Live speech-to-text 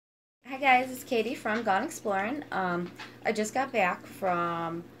guys, it's Katie from Gone Exploring. I just got back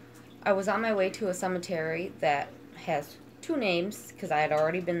from, I was on my way to a cemetery that has two names because I had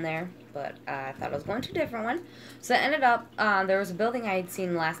already been there, but I thought I was going to a different one. So I ended up, there was a building I had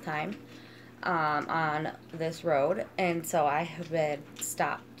seen last time on this road, and so I had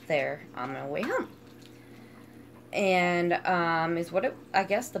stopped there on my way home. And is what I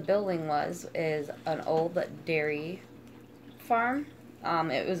guess the building is an old dairy farm.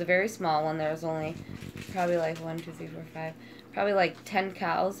 It was a very small one. There was only probably like 1, 2, 3, 4, 5, probably like 10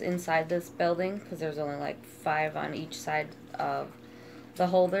 cows inside this building because there's only like 5 on each side of the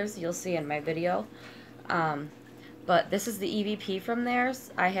holders. You'll see in my video. But this is the EVP from theirs.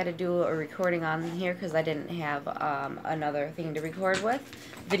 I had to do a recording on here because I didn't have another thing to record with,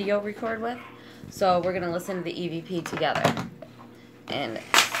 video record with. So we're going to listen to the EVP together. And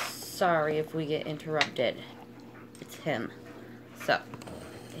sorry if we get interrupted. It's him. So,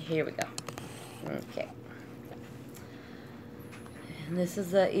 here we go. Okay. And this is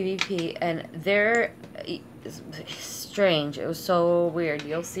the EVP, and they're strange. It was so weird.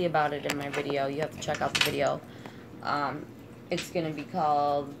 You'll see about it in my video. You have to check out the video. It's going to be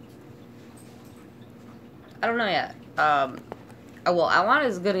called, I don't know yet. Well, I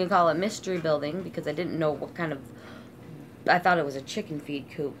was going to call it Mystery Building because I didn't know what kind of, I thought it was a chicken feed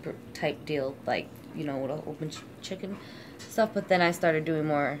coop type deal, like, you know, with an open chicken stuff, but then I started doing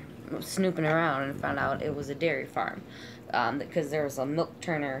more snooping around and found out it was a dairy farm, because there was a milk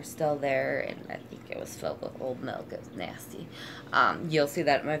turner still there, and I think it was filled with old milk. It was nasty. You'll see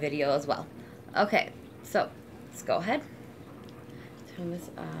that in my video as well. Okay, so let's go ahead, turn this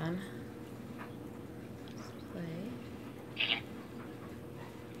on. Play.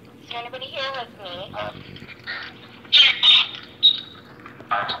 Is anybody here with me?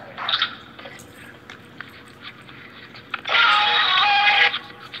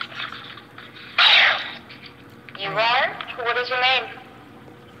 You are? What is your name?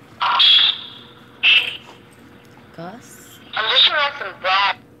 Gus? I'm just gonna have some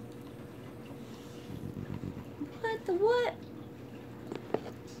bread. What the what?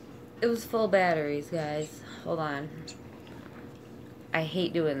 It was full batteries, guys. Hold on. I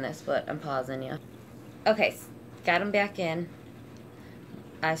hate doing this, but I'm pausing you. Okay, got them back in.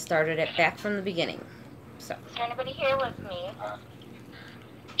 I started it back from the beginning. So. Is there anybody here with me?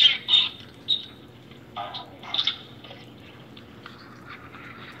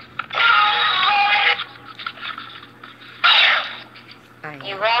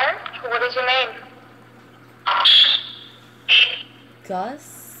 You are? What is your name?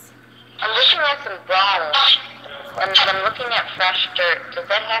 Gus? I'm looking at some bones. And I'm looking at fresh dirt. Does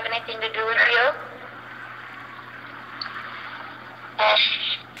that have anything to do with you?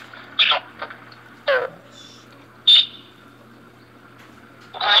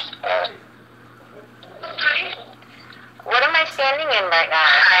 What am I standing in right now?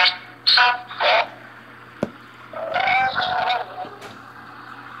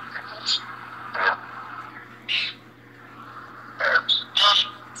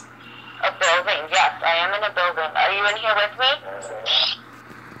 A building, yes, I am in a building. Are you in here with me?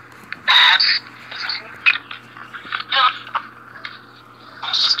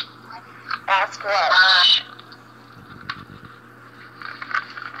 Ask what?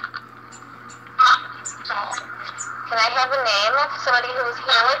 Can I have a name of somebody who was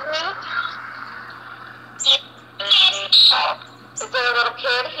here with me? Is there a little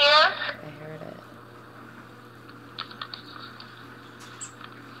kid here? I heard it.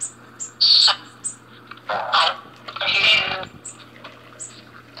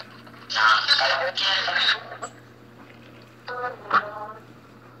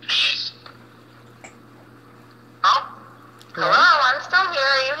 Hello, I'm still here.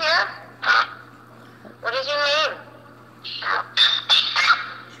 Are you here? What is your name?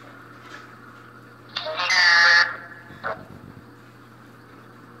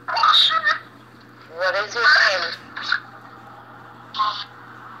 What is your name?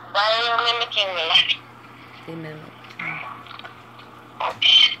 Why are you mimicking me? They mimicked me.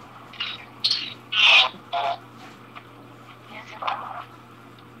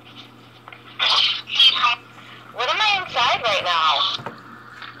 What am I inside right now?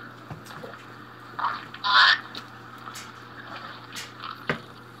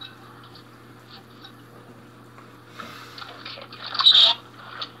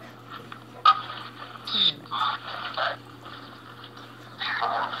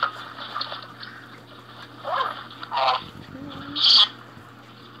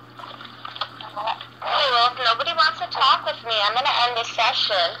 Well, if nobody wants to talk with me, I'm going to end the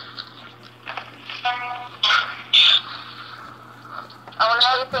session. I want to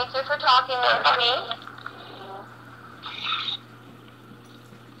thank you for talking with me.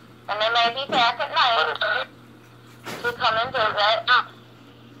 And they may be back at night to come and visit.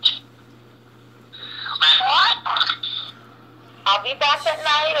 I'll be back at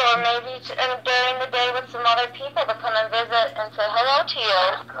night or maybe during the day with some other people to come and visit and say hello to you.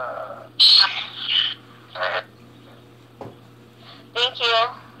 Thank you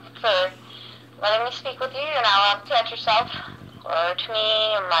for letting me speak with you. You're not allowed to touch yourself or to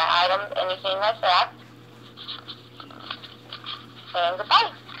me or my items, anything like that. And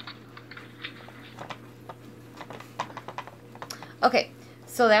goodbye. Okay,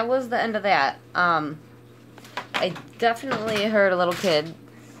 so that was the end of that. I definitely heard a little kid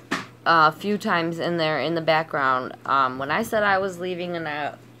a few times in there in the background. When I said I was leaving and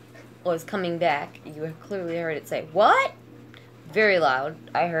I was coming back, you clearly heard it say, "What?" Very loud.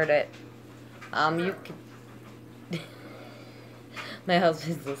 I heard it. You could... My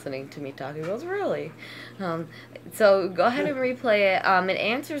husband's listening to me talk. He goes, "Really?" So go ahead and replay it. It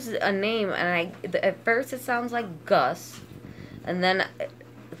answers a name, and at first it sounds like Gus, and then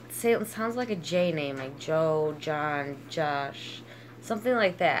it sounds like a J name, like Joe, John, Josh, something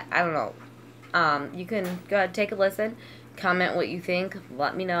like that. I don't know. You can go ahead, take a listen, comment what you think,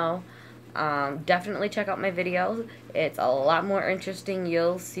 let me know. Definitely check out my videos. It's a lot more interesting.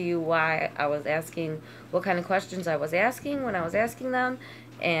 You'll see why I was asking, what kind of questions I was asking when I was asking them,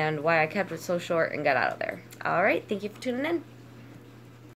 and why I kept it so short and got out of there. Alright, thank you for tuning in.